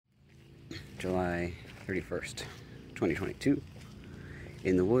July 31st, 2022.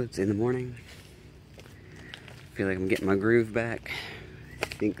 In the woods in the morning. Feel like I'm getting my groove back. I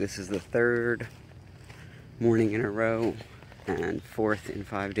think this is the third morning in a row and fourth in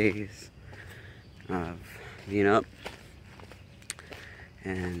 5 days of being up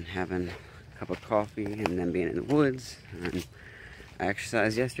and having a cup of coffee and then being in the woods. And I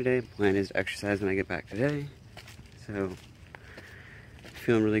exercised yesterday. Plan is to exercise when I get back today. So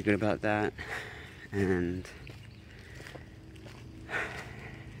feeling really good about that. And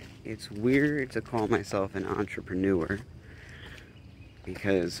it's weird to call myself an entrepreneur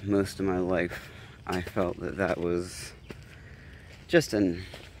because most of my life I felt that that was just an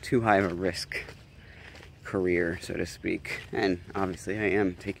too high of a risk career, so to speak. And obviously I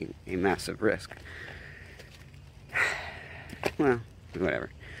am taking a massive risk. Well,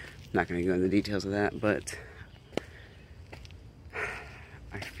 whatever. I'm not going to go into the details of that, but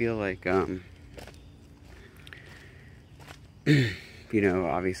I feel like, you know,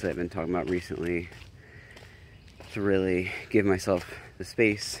 obviously I've been talking about recently to really give myself the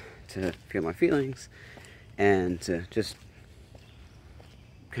space to feel my feelings and to just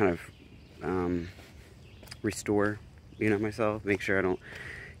kind of restore, you know, myself, make sure I don't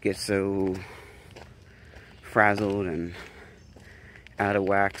get so frazzled and out of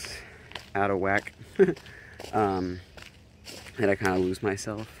whack that I kind of lose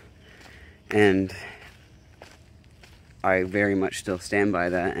myself. And I very much still stand by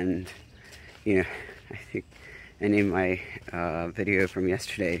that. And, you know, I think I named my video from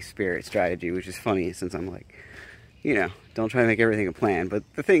yesterday Spirit Strategy, which is funny since I'm like, you know, don't try to make everything a plan. But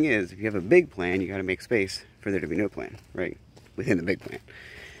the thing is, if you have a big plan, you got to make space for there to be no plan, right? Within the big plan.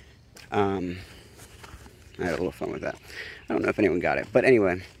 I had a little fun with that. I don't know if anyone got it. But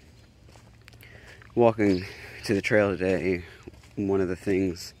anyway, walking to the trail today, one of the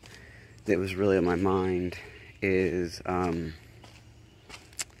things that was really on my mind is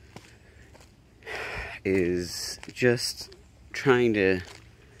just trying to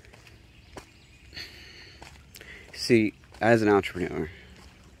see, as an entrepreneur,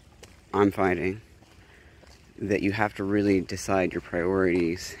 I'm finding that you have to really decide your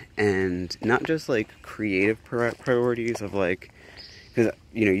priorities, and not just like creative priorities of like, because,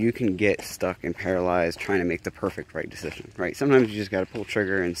 you know, you can get stuck and paralyzed trying to make the perfect right decision, right? Sometimes you just got to pull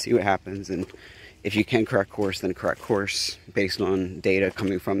trigger and see what happens, and if you can correct course, then correct course based on data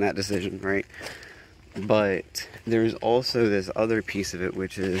coming from that decision, right? But there's also this other piece of it,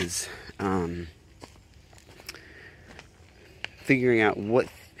 which is figuring out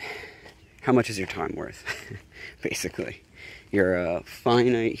how much is your time worth, basically. You're a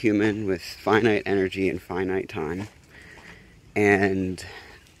finite human with finite energy and finite time. And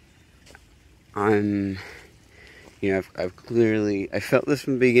I'm, you know, I felt this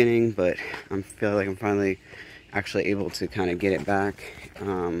from the beginning, but I feel like I'm finally actually able to kind of get it back. I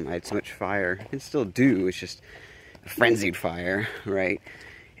had so much fire, and still do, it's just a frenzied fire, right?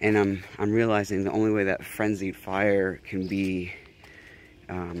 And I'm realizing the only way that frenzied fire can be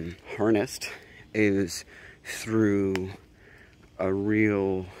harnessed is through a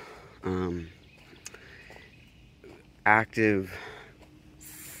real active,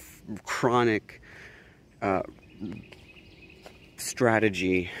 chronic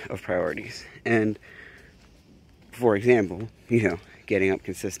strategy of priorities. And for example, you know, getting up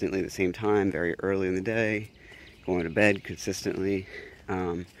consistently at the same time, very early in the day, going to bed consistently,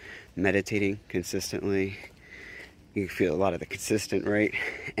 meditating consistently. You feel a lot of the consistent, right?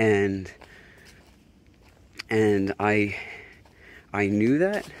 And I knew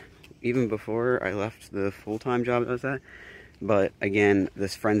that even before I left the full-time job that I was at. But again,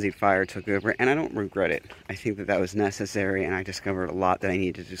 this frenzied fire took over, and I don't regret it. I think that was necessary, and I discovered a lot that I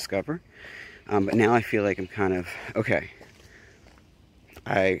needed to discover. But now I feel like I'm kind of, okay,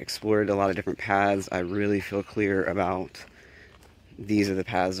 I explored a lot of different paths. I really feel clear about these are the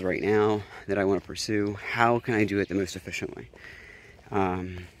paths right now that I want to pursue. How can I do it the most efficiently?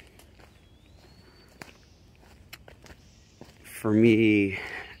 For me,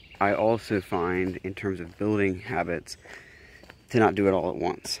 I also find, in terms of building habits, to not do it all at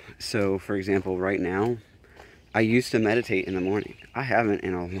once. So, for example, right now, I used to meditate in the morning. I haven't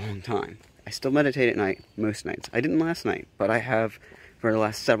in a long time. I still meditate at night, most nights. I didn't last night, but I have for the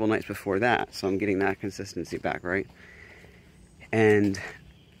last several nights before that, so I'm getting that consistency back, right? And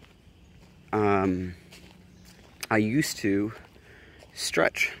I used to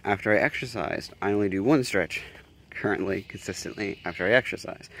stretch after I exercised. I only do one stretch currently, consistently, after I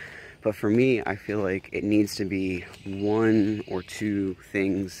exercise. But for me, I feel like it needs to be one or two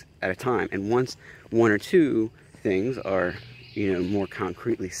things at a time. And once one or two things are more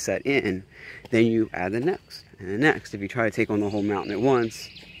concretely set in, then you add the next and the next. If you try to take on the whole mountain at once,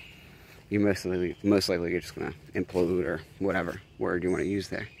 you're most likely you're just going to implode, or whatever word you want to use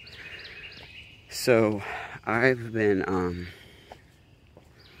there. So I've been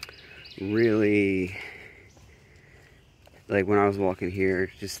really, like, when I was walking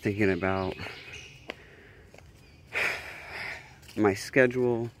here, just thinking about my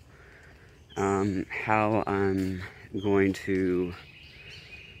schedule, how I'm going to,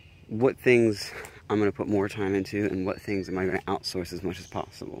 what things I'm going to put more time into, and what things am I going to outsource as much as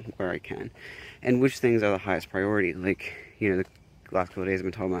possible where I can, and which things are the highest priority. Like, the last couple of days I've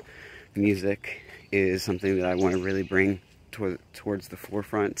been talking about music is something that I want to really bring towards the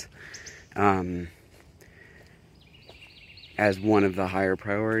forefront as one of the higher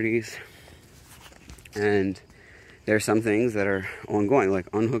priorities. And there are some things that are ongoing, like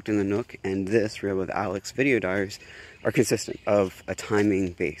Unhooked in the Nook and this Real with Alex video diaries are consistent of a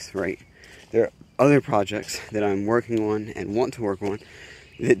timing base, right? There are other projects that I'm working on and want to work on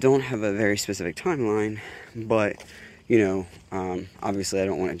that don't have a very specific timeline, but obviously I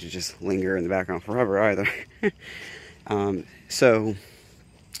don't want it to just linger in the background forever either. So,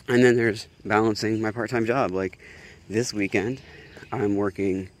 and then there's balancing my part-time job. Like this weekend, I'm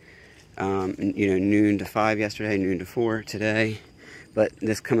working, noon to 5 yesterday, noon to 4 today. But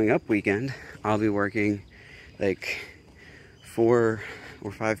this coming up weekend, I'll be working like 4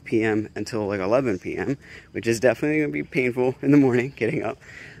 or 5 p.m. until like 11 p.m., which is definitely going to be painful in the morning, getting up.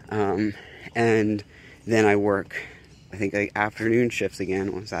 And then I work, I think, like afternoon shifts again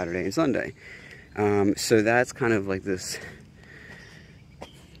on Saturday and Sunday. So that's kind of like this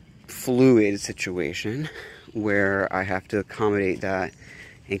fluid situation where I have to accommodate that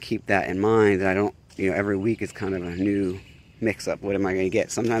and keep that in mind, that I don't, every week is kind of a new mix-up. What am I going to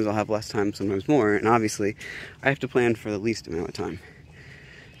get? Sometimes I'll have less time, sometimes more, and obviously I have to plan for the least amount of time.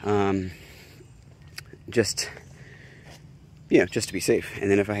 Just to be safe. And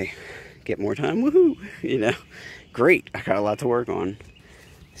then if I get more time, woohoo, great, I got a lot to work on.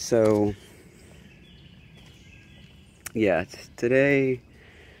 So, yeah, today,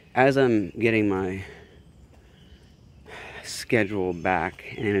 as I'm getting my schedule back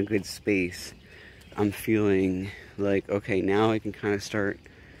and in a good space, I'm feeling like, okay, now I can kind of start.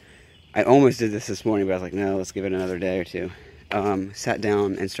 I almost did this morning, but I was like, no, let's give it another day or two. Sat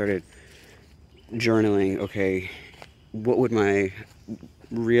down and started journaling, okay, what would my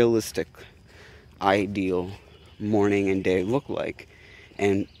realistic, ideal morning and day look like?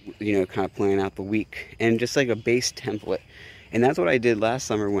 And, kind of plan out the week, and just like a base template. And that's what I did last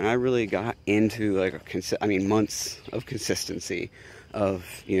summer when I really got into like months of consistency of,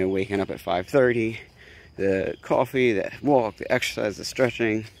 waking up at 5:30, the coffee, the walk, the exercise, the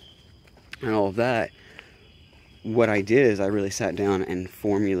stretching, and all of that. What I did is I really sat down and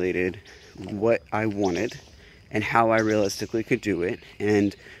formulated what I wanted and how I realistically could do it,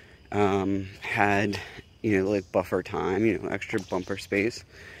 and had, like buffer time, extra bumper space.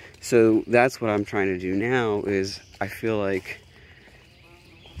 So that's what I'm trying to do now. Is I feel like,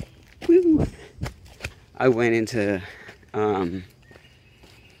 I went into a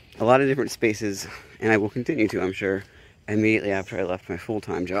lot of different spaces, and I will continue to, I'm sure, immediately after I left my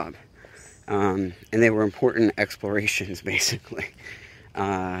full-time job. And they were important explorations, basically.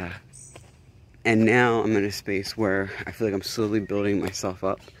 And now I'm in a space where I feel like I'm slowly building myself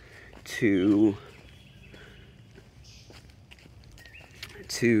up to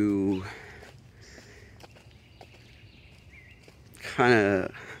kind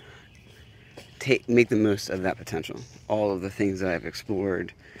of make the most of that potential. All of the things that I've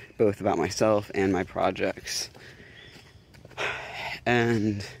explored, both about myself and my projects.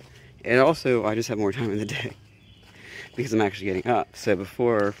 And also, I just have more time in the day because I'm actually getting up. So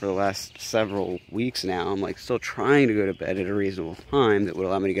before, for the last several weeks now, I'm like still trying to go to bed at a reasonable time that would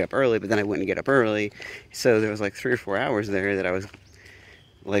allow me to get up early, but then I wouldn't get up early. So there was like 3 or 4 hours there that I was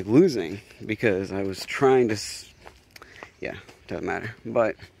like losing because I was trying to, doesn't matter.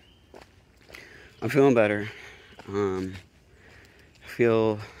 But I'm feeling better. I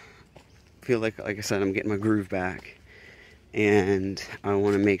feel like I said, I'm getting my groove back, and I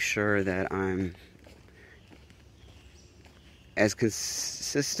want to make sure that I'm as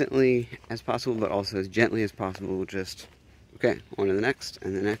consistently as possible, but also as gently as possible, just, okay, on to the next,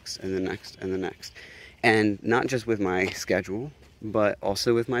 and the next, and the next, and the next. And not just with my schedule, but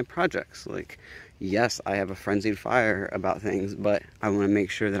also with my projects. Like, yes, I have a frenzied fire about things, but I want to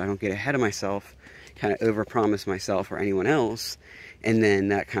make sure that I don't get ahead of myself, kind of overpromise myself or anyone else, and then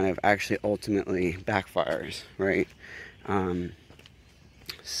that kind of actually ultimately backfires, right?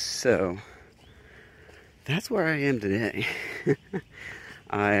 So that's where I am today.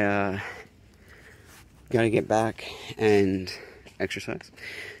 I gotta get back and exercise.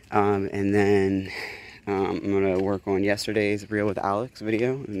 And then I'm gonna work on yesterday's Real with Alex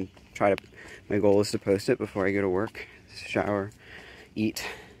video and try to, my goal is to post it before I go to work, shower, eat,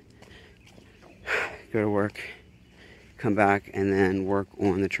 go to work, come back, and then work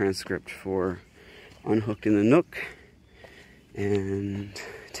on the transcript for Unhooked in the Nook and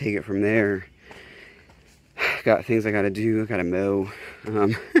take it from there. Got things I gotta do, I gotta mow.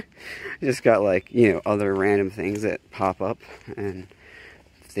 Just got, like, you know, other random things that pop up and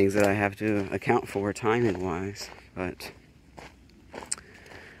things that I have to account for timing wise. But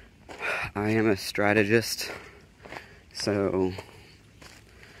I am a strategist, so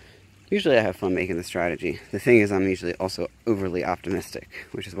usually I have fun making the strategy. The thing is, I'm usually also overly optimistic,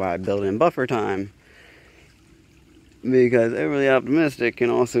 which is why I build in buffer time, because overly optimistic can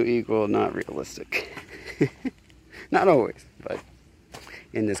also equal not realistic. Not always, but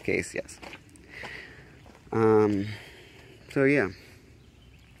in this case, yes. So yeah,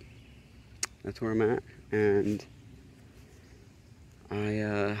 that's where I'm at, and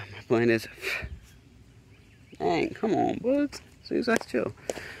my plan is, dang, come on, buds, so that's chill.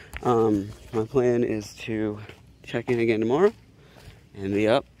 My plan is to check in again tomorrow, and be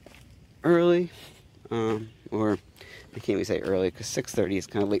up early, or I can't even say early, because 6:30 is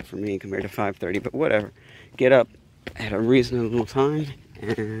kind of late for me compared to 5:30, but whatever. Get up at a reasonable time,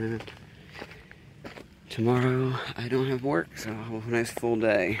 and tomorrow I don't have work, so I'll have a nice full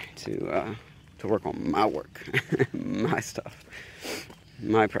day to work on my work, my stuff,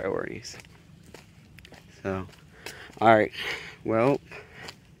 my priorities. So, alright, well,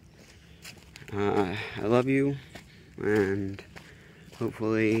 I love you, and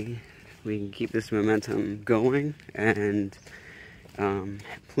hopefully we can keep this momentum going, and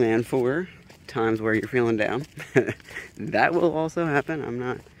plan for times where you're feeling down. That will also happen. I'm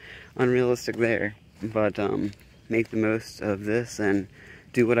not unrealistic there, but make the most of this and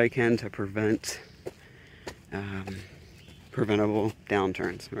do what I can to prevent preventable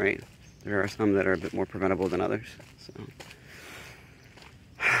downturns, right? There are some that are a bit more preventable than others, so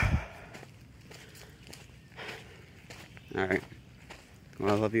alright,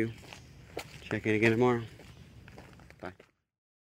 well, I love you. Check in again tomorrow.